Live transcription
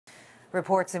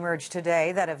Reports emerged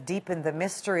today that have deepened the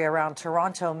mystery around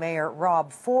Toronto Mayor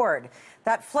Rob Ford.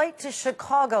 That flight to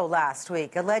Chicago last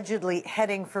week, allegedly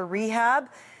heading for rehab,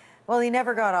 well, he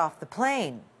never got off the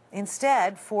plane.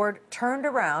 Instead, Ford turned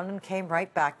around and came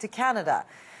right back to Canada.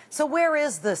 So where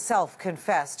is the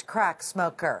self-confessed crack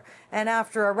smoker? And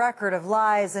after a record of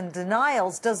lies and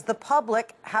denials, does the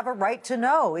public have a right to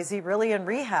know? Is he really in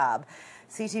rehab?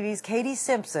 CTV's Katie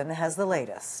Simpson has the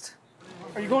latest.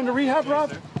 Are you going to rehab,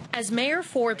 Rob? As Mayor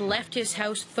Ford left his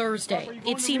house Thursday,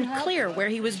 it seemed clear where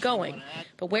he was going.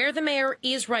 But where the mayor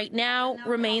is right now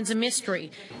remains a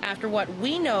mystery after what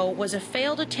we know was a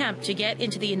failed attempt to get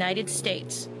into the United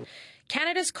States.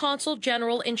 Canada's Consul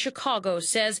General in Chicago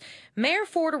says Mayor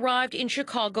Ford arrived in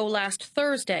Chicago last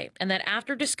Thursday and that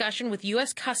after discussion with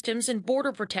U.S. Customs and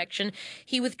Border Protection,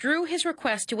 he withdrew his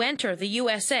request to enter the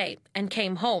USA and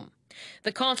came home.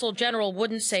 The Consul General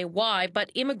wouldn't say why,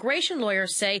 but immigration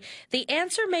lawyers say the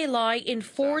answer may lie in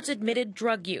Ford's admitted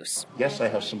drug use. Yes, I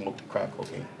have smoked crack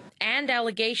cocaine. And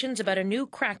allegations about a new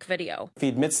crack video. If he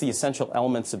admits the essential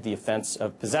elements of the offense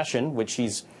of possession, which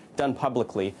he's done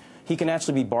publicly, he can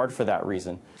actually be barred for that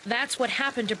reason. That's what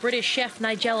happened to British chef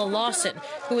Nigella Lawson,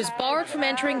 who was barred from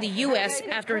entering the U.S.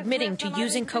 after admitting to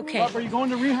using cocaine. Are you going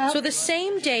to rehab? So the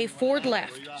same day Ford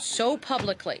left, so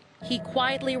publicly, he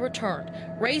quietly returned,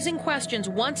 raising questions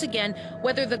once again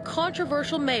whether the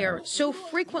controversial mayor, so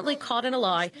frequently caught in a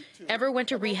lie, ever went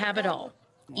to rehab at all.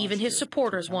 Even his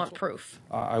supporters want proof.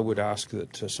 I would ask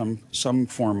that some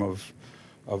form of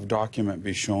document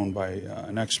be shown by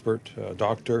an expert,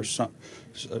 doctor,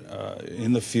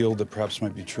 in the field that perhaps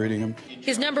might be treating him.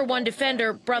 His #1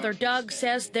 defender, Brother Doug,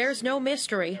 says there's no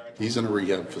mystery. He's in a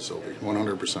rehab facility,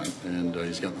 100%, and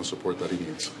he's got the support that he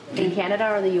needs. In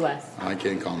Canada or the U.S.? I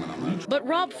can't comment on that. But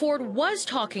Rob Ford was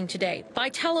talking today by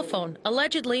telephone,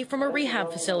 allegedly from a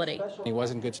rehab facility. He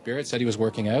was in good spirits, said he was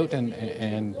working out and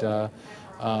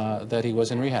that he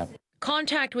was in rehab.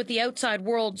 Contact with the outside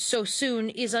world so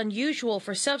soon is unusual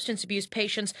for substance abuse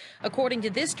patients, according to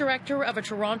this director of a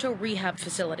Toronto rehab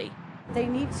facility. They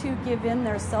need to give in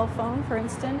their cell phone, for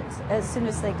instance, as soon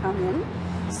as they come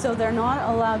in. So they're not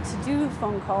allowed to do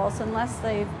phone calls unless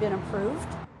they've been approved.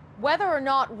 Whether or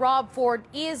not Rob Ford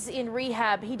is in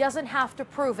rehab, he doesn't have to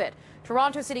prove it.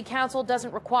 Toronto City Council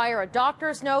doesn't require a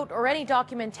doctor's note or any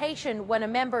documentation when a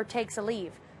member takes a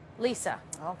leave. Lisa.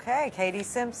 Okay, Katie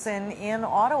Simpson in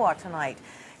Ottawa tonight.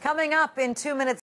 Coming up in 2 minutes.